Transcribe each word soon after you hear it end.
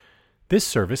This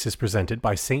service is presented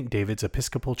by St. David's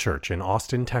Episcopal Church in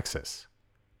Austin, Texas.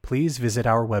 Please visit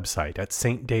our website at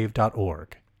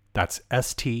stdave.org. That's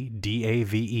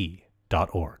stdave.org.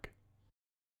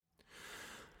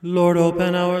 Lord,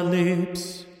 open our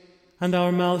lips, and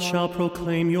our mouth shall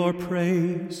proclaim your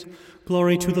praise.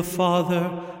 Glory to the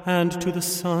Father, and to the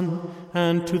Son,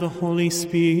 and to the Holy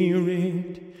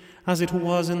Spirit, as it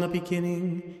was in the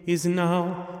beginning, is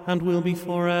now, and will be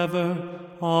forever.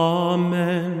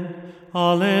 Amen.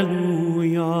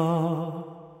 Alleluia.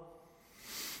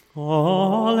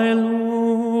 Alleluia.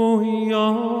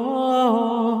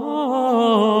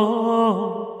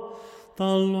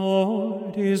 The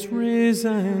Lord is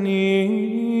risen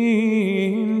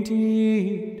indeed.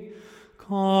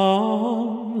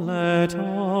 Come, let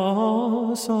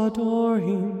us adore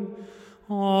him.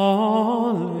 Alleluia.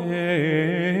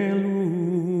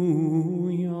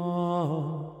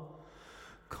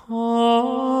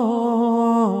 Come,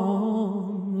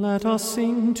 let us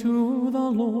sing to the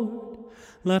Lord.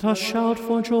 Let us shout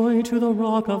for joy to the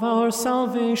rock of our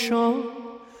salvation.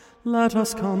 Let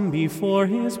us come before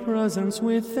his presence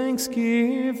with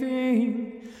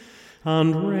thanksgiving,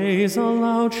 and raise a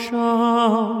loud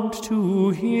shout to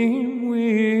him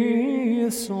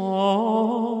with songs.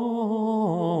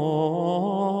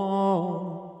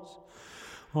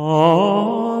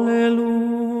 Alleluia.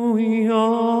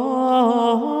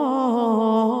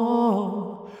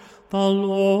 The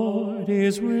Lord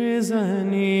is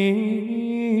risen indeed.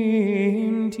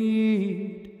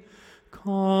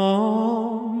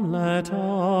 Come, let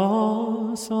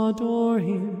us adore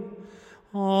him.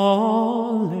 Alleluia.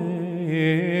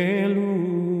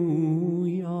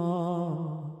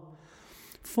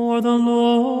 For the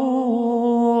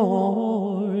Lord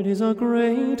is a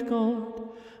great God,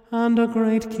 and a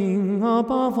great King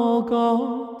above all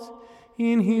gods.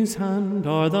 In his hand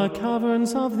are the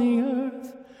caverns of the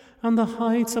earth, and the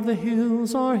heights of the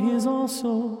hills are his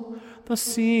also. The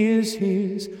sea is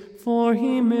his, for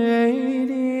he made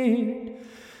it,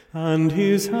 and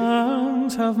his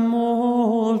hands have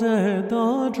molded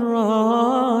the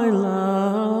dry land.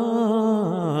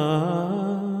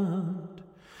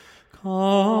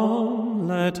 Come,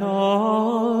 let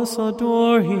us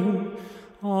adore him.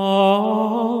 Alleluia.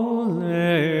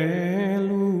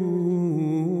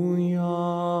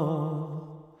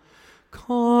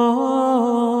 Come,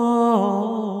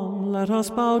 let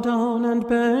us bow down and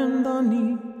bend the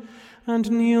knee, and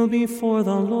kneel before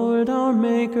the Lord our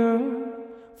Maker.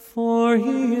 For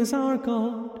he is our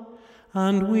God,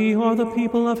 and we are the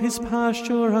people of his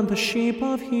pasture and the sheep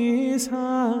of his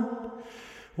hand.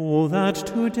 Oh, that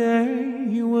today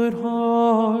you would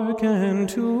hearken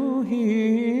to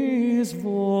his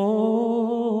voice.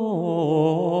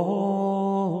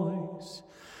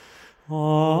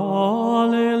 Alleluia.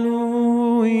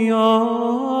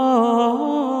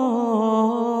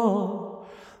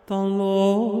 The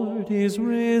Lord is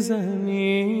risen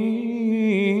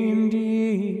indeed.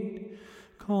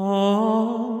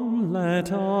 Come,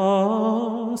 let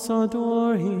us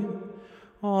adore him.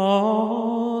 Alleluia.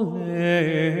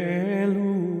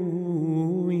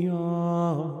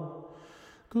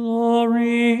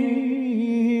 Glory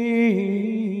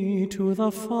to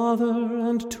the Father,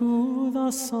 and to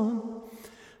the Son,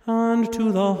 and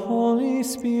to the Holy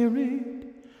Spirit,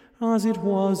 as it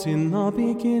was in the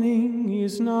beginning,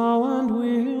 is now, and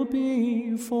will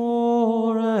be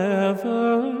forever.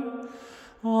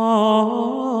 Amen.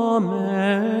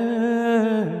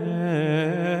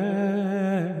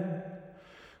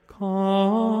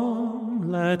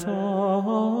 Come, let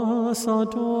us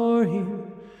adore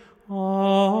him. Alleluia.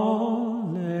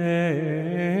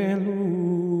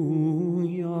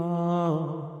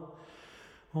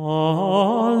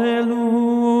 Alleluia.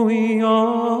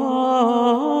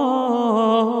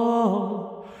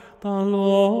 The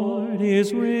Lord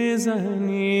is risen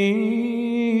indeed.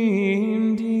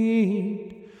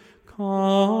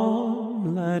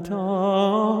 Come, let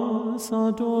us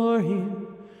adore him.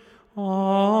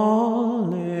 Alleluia.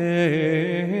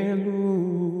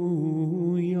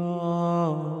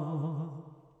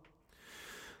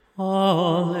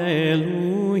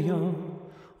 Alleluia.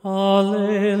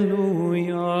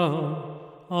 Alleluia.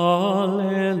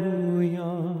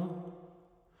 Alleluia.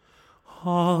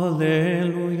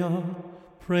 Alleluia.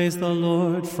 Praise the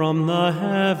Lord from the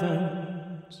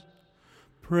heavens.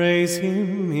 Praise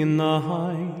him in the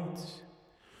heights.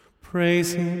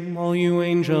 Praise him, all you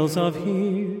angels of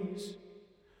his.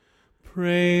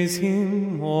 Praise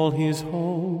him, all his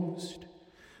host.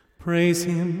 Praise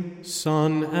him,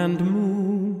 sun and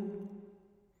moon.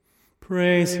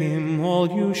 Praise him, all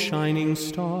you shining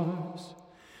stars.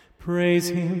 Praise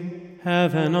him,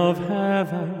 heaven of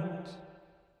heavens.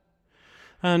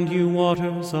 And you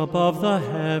waters above the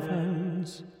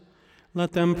heavens,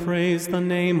 let them praise the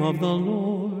name of the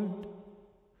Lord.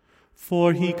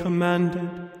 For he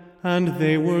commanded, and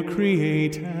they were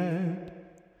created.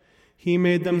 He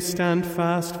made them stand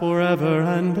fast forever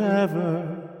and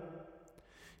ever.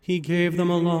 He gave them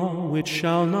a law which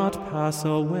shall not pass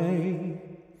away.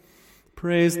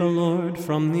 Praise the Lord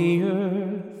from the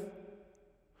earth.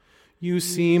 You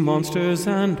sea monsters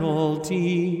and all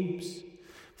deeps,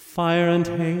 fire and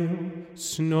hail,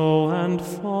 snow and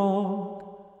fog,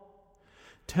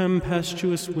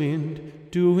 tempestuous wind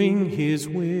doing his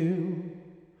will,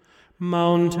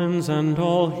 mountains and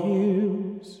all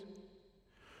hills,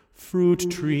 fruit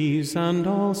trees and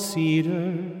all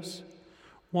cedars,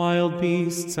 wild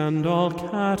beasts and all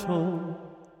cattle,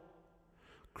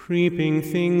 creeping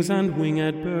things and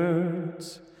winged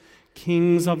birds,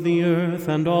 kings of the earth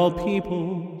and all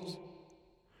peoples,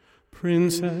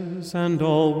 princes and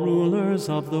all rulers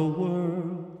of the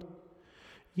world,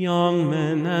 young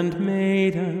men and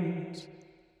maidens,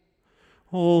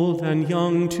 old and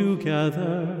young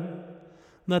together,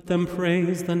 let them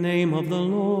praise the name of the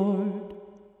Lord.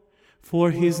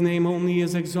 For his name only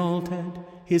is exalted,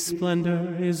 his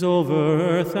splendor is over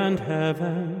earth and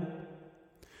heaven.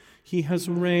 He has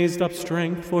raised up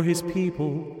strength for his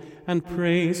people and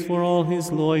praise for all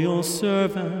his loyal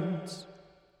servants,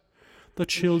 the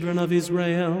children of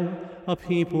Israel, a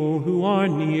people who are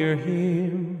near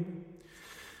him.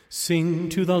 Sing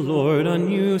to the Lord a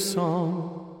new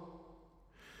song.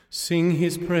 Sing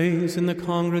his praise in the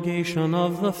congregation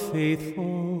of the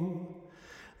faithful.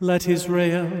 Let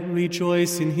Israel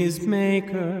rejoice in his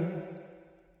Maker.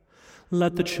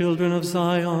 Let the children of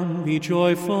Zion be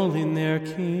joyful in their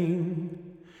King.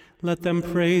 Let them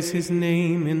praise his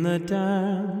name in the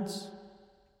dance.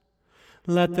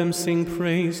 Let them sing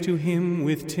praise to him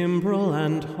with timbrel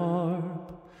and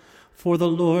harp. For the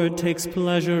Lord takes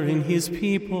pleasure in his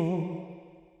people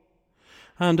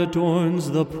and adorns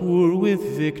the poor with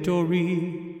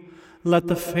victory. Let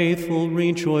the faithful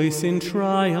rejoice in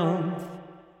triumph.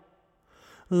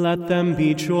 Let them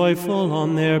be joyful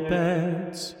on their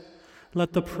beds.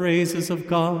 Let the praises of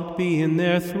God be in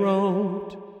their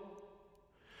throat,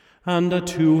 and a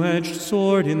two-edged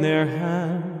sword in their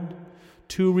hand,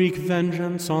 to wreak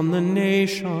vengeance on the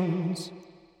nations,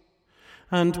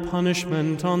 and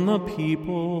punishment on the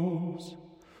peoples,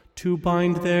 to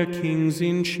bind their kings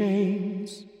in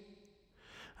chains,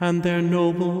 and their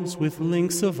nobles with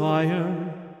links of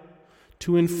iron,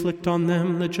 to inflict on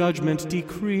them the judgment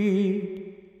decreed.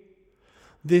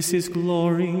 This is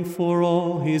glory for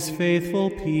all his faithful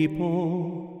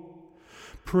people.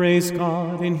 Praise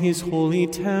God in his holy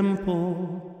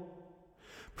temple.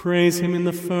 Praise him in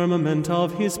the firmament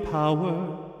of his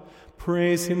power.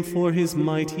 Praise him for his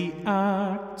mighty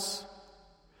acts.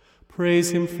 Praise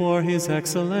him for his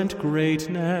excellent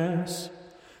greatness.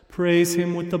 Praise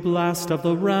him with the blast of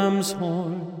the ram's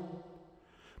horn.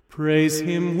 Praise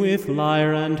him with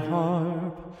lyre and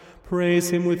harp. Praise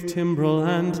him with timbrel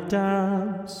and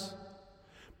dance.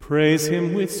 Praise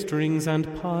him with strings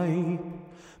and pipe.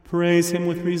 Praise him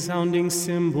with resounding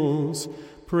cymbals.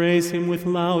 Praise him with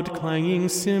loud clanging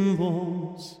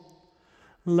cymbals.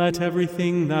 Let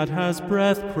everything that has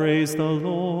breath praise the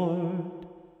Lord.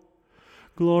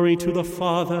 Glory to the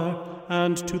Father,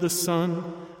 and to the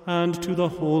Son, and to the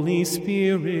Holy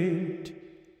Spirit,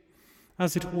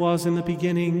 as it was in the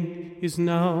beginning, is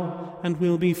now, and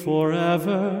will be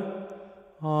forever.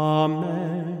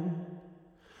 Amen.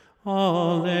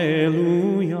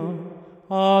 Alleluia,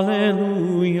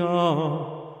 alleluia,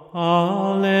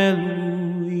 alleluia.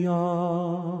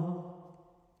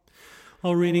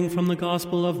 A reading from the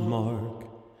Gospel of Mark.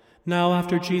 Now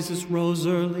after Jesus rose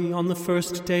early on the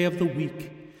first day of the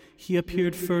week, he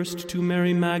appeared first to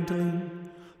Mary Magdalene,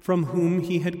 from whom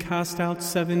he had cast out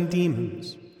 7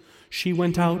 demons. She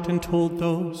went out and told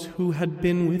those who had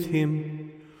been with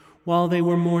him, while they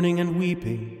were mourning and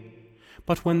weeping.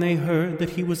 But when they heard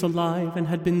that he was alive and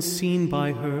had been seen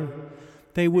by her,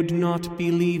 they would not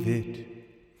believe it.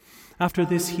 After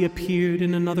this he appeared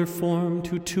in another form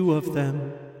to 2 of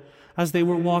them, as they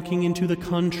were walking into the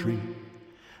country.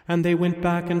 And they went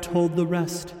back and told the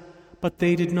rest, but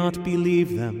they did not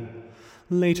believe them.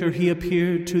 Later he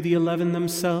appeared to the 11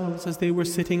 themselves as they were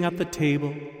sitting at the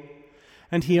table.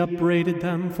 And he upbraided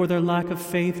them for their lack of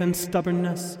faith and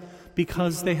stubbornness,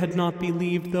 because they had not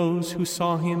believed those who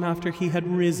saw him after he had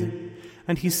risen.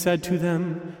 And he said to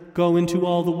them, "Go into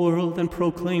all the world and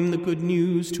proclaim the good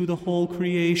news to the whole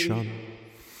creation.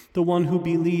 The one who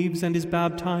believes and is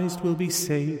baptized will be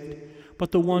saved,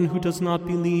 but the one who does not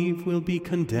believe will be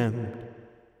condemned.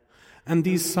 And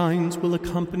these signs will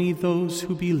accompany those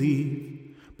who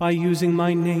believe. By using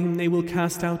my name they will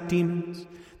cast out demons.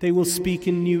 They will speak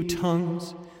in new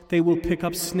tongues. They will pick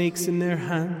up snakes in their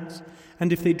hands.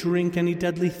 And if they drink any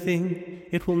deadly thing,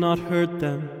 it will not hurt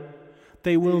them.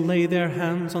 They will lay their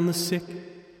hands on the sick,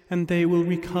 and they will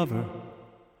recover.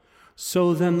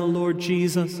 So then the Lord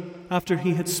Jesus, after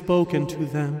he had spoken to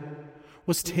them,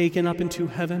 was taken up into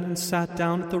heaven and sat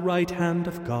down at the right hand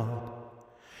of God.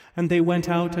 And they went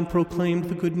out and proclaimed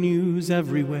the good news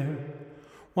everywhere,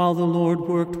 while the Lord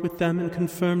worked with them and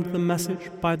confirmed the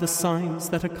message by the signs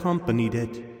that accompanied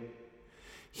it.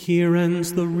 Here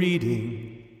ends the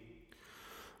reading.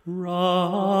 Rising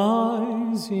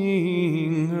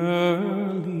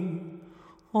early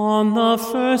on the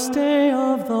first day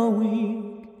of the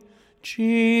week,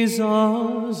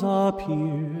 Jesus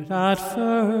appeared at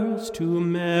first to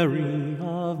Mary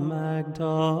of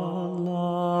Magdala,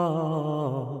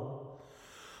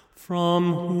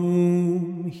 from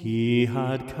whom he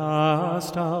had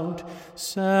cast out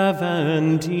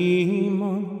 7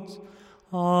 demons.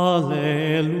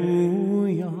 Alleluia.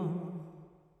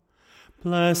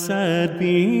 Blessed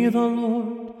be the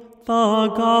Lord, the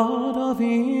God of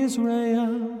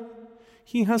Israel.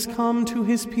 He has come to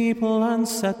his people and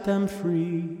set them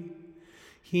free.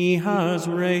 He has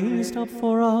raised up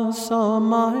for us a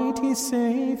mighty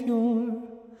Savior,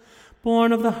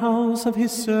 born of the house of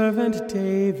his servant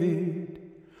David.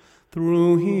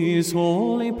 Through his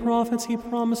holy prophets he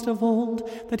promised of old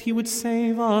that he would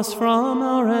save us from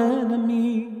our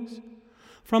enemies,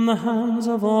 from the hands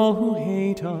of all who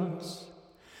hate us.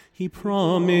 He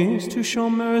promised to show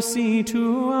mercy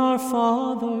to our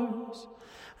fathers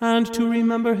and to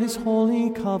remember his holy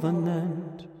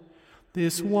covenant.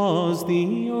 This was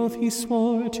the oath he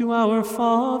swore to our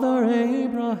father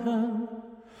Abraham,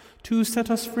 to set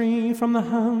us free from the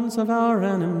hands of our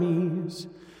enemies,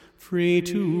 free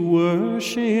to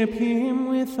worship him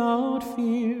without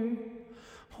fear,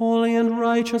 holy and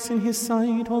righteous in his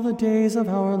sight all the days of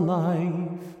our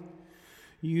life.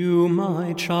 You,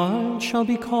 my child, shall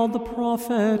be called the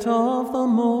prophet of the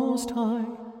Most High,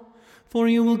 for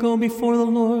you will go before the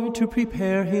Lord to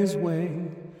prepare his way,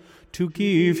 to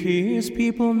give his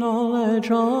people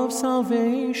knowledge of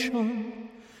salvation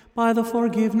by the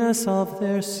forgiveness of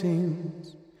their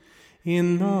sins.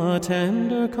 In the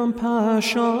tender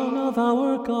compassion of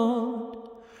our God,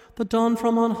 the dawn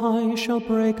from on high shall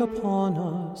break upon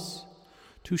us,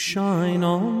 to shine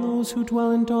on those who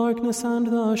dwell in darkness and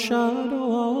the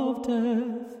shadow of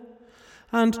death,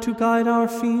 and to guide our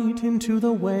feet into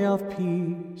the way of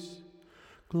peace.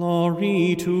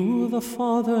 Glory to the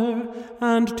Father,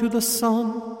 and to the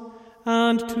Son,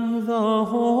 and to the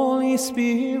Holy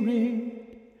Spirit,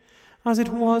 as it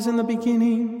was in the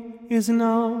beginning, is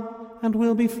now, and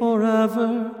will be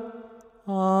forever.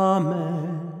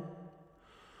 Amen.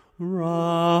 Rising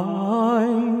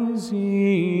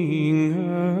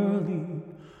early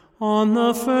on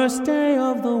the first day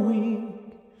of the week,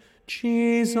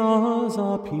 Jesus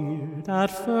appeared at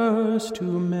first to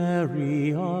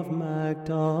Mary of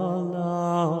Magdala,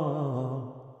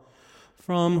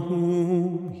 from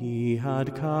whom he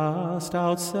had cast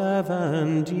out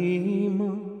 7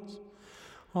 demons.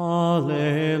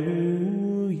 Alleluia.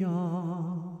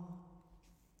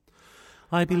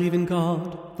 I believe in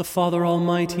God, the Father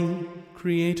Almighty,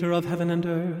 creator of heaven and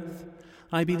earth.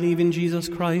 I believe in Jesus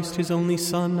Christ, his only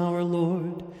Son, our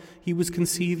Lord. He was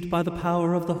conceived by the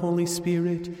power of the Holy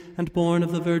Spirit and born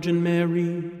of the Virgin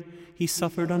Mary. He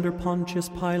suffered under Pontius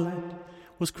Pilate,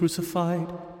 was crucified,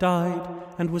 died,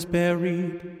 and was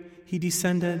buried. He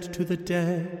descended to the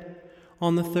dead.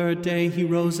 On the 3rd day he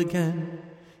rose again.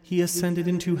 He ascended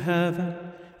into heaven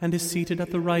and is seated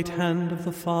at the right hand of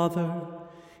the Father.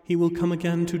 He will come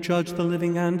again to judge the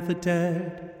living and the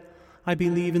dead. I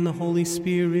believe in the Holy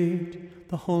Spirit,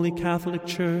 the Holy Catholic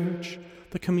Church,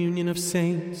 the communion of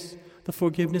saints, the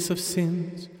forgiveness of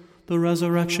sins, the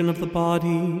resurrection of the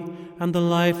body, and the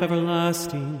life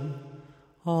everlasting.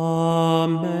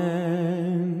 Amen.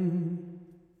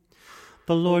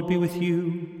 The Lord be with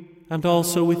you, and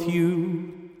also with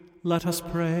you. Let us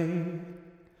pray.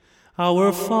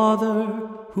 Our Father,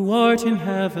 who art in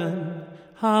heaven,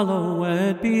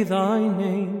 hallowed be thy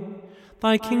name.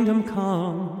 Thy kingdom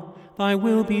come, thy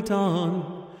will be done,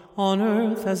 on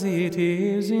earth as it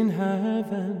is in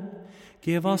heaven.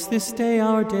 Give us this day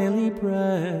our daily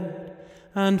bread,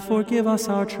 and forgive us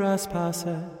our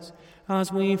trespasses,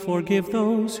 as we forgive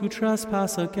those who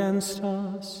trespass against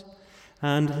us.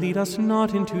 And lead us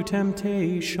not into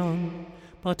temptation,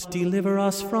 but deliver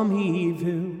us from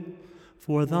evil.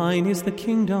 For thine is the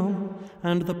kingdom,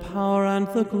 and the power, and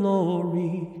the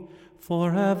glory,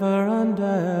 forever and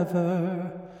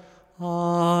ever.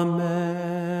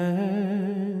 Amen.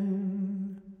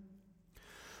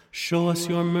 Show us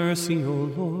your mercy, O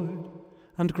Lord,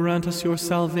 and grant us your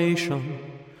salvation.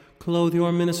 Clothe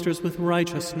your ministers with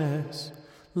righteousness.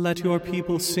 Let your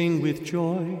people sing with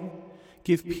joy.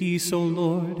 Give peace, O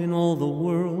Lord, in all the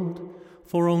world,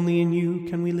 for only in you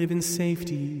can we live in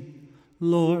safety.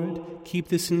 Lord, keep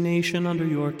this nation under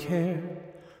your care,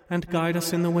 and guide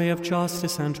us in the way of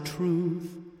justice and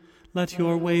truth. Let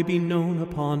your way be known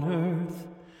upon earth,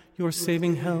 your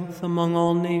saving health among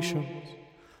all nations.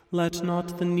 Let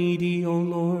not the needy, O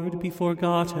Lord, be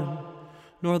forgotten,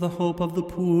 nor the hope of the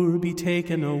poor be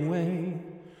taken away.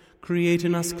 Create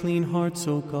in us clean hearts,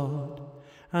 O God,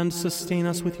 and sustain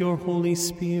us with your Holy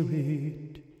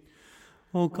Spirit.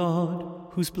 O God,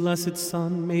 whose blessed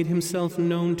Son made himself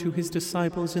known to his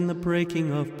disciples in the breaking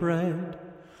of bread,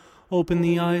 open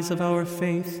the eyes of our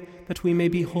faith that we may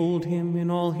behold him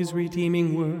in all his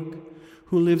redeeming work,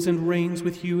 who lives and reigns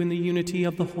with you in the unity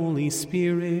of the Holy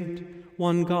Spirit,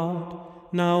 one God,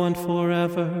 now and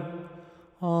forever.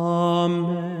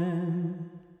 Amen.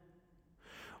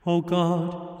 O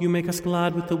God, you make us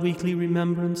glad with the weekly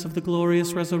remembrance of the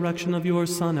glorious resurrection of your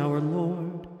Son, our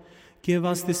Lord. Give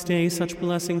us this day such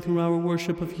blessing through our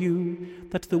worship of you,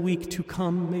 that the week to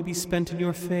come may be spent in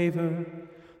your favor.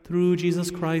 Through Jesus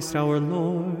Christ our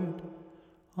Lord.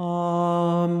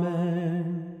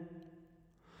 Amen.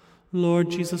 Lord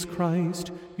Jesus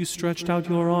Christ, you stretched out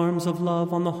your arms of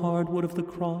love on the hard wood of the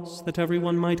cross, that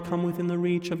everyone might come within the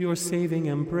reach of your saving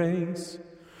embrace.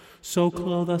 So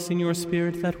clothe us in your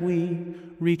Spirit that we,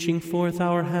 reaching forth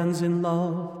our hands in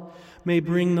love, may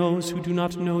bring those who do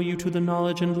not know you to the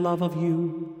knowledge and love of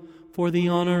you, for the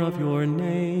honor of your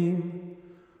name.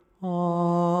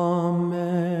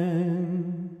 Amen.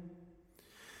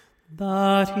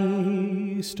 That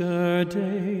Easter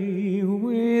day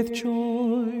with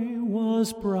joy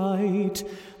was bright,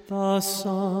 the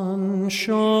sun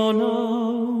shone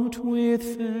out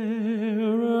with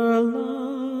fairer light,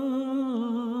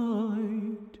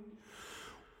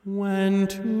 when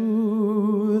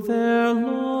to their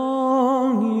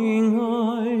longing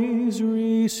eyes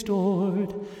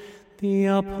restored, the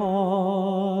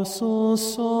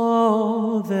apostles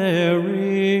saw their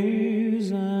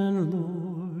risen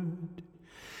Lord.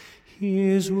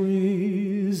 His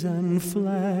risen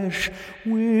flesh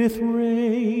with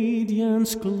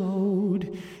radiance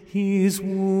glowed, his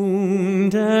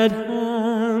wounded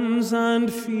hands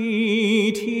and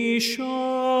feet he showed.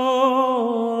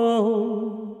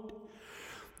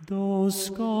 Those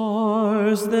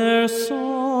scars their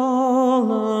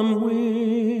solemn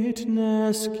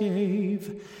witness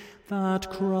gave, that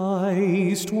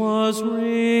Christ was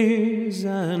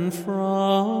risen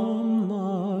from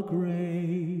the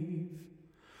grave.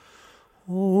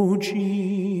 O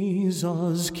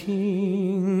Jesus,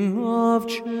 King of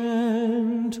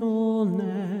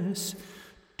gentleness,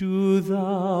 do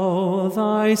thou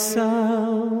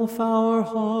thyself our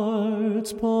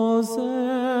hearts possess,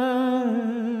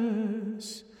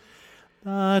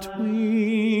 that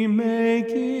we may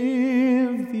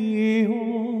give thee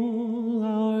all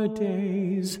our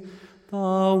days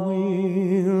the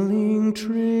willing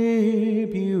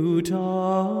tribute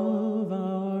of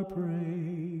our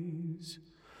praise.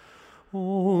 O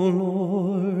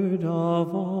Lord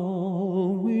of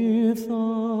all, with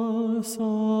us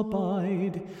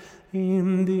abide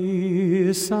in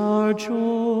this our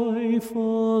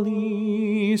joyful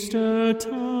Easter tide.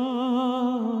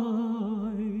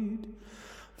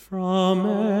 From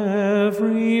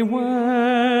every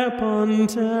weapon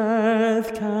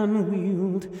death can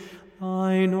wield,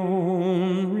 thine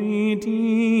own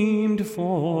redeemed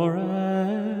forever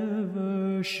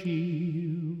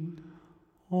shield.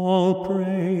 All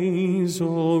praise,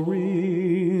 O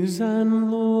risen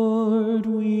Lord,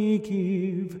 we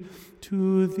give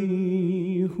to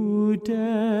thee, who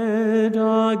dead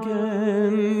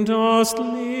again dost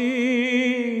live.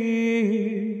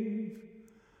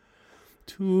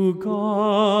 To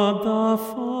God the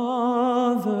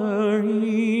Father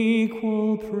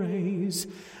equal praise,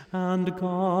 and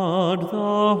God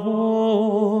the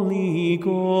Holy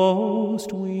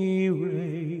Ghost we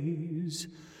raise.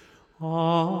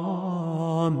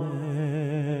 Amen.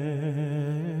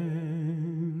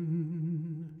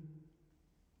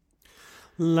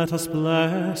 Let us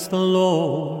bless the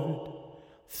Lord.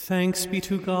 Thanks be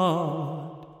to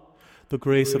God. The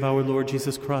grace of our Lord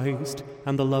Jesus Christ,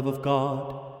 and the love of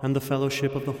God, and the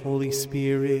fellowship of the Holy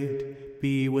Spirit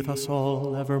be with us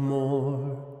all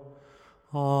evermore.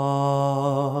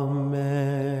 Amen.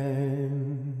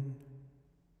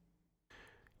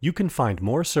 You can find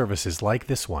more services like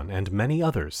this one and many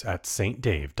others at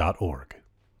saintdave.org.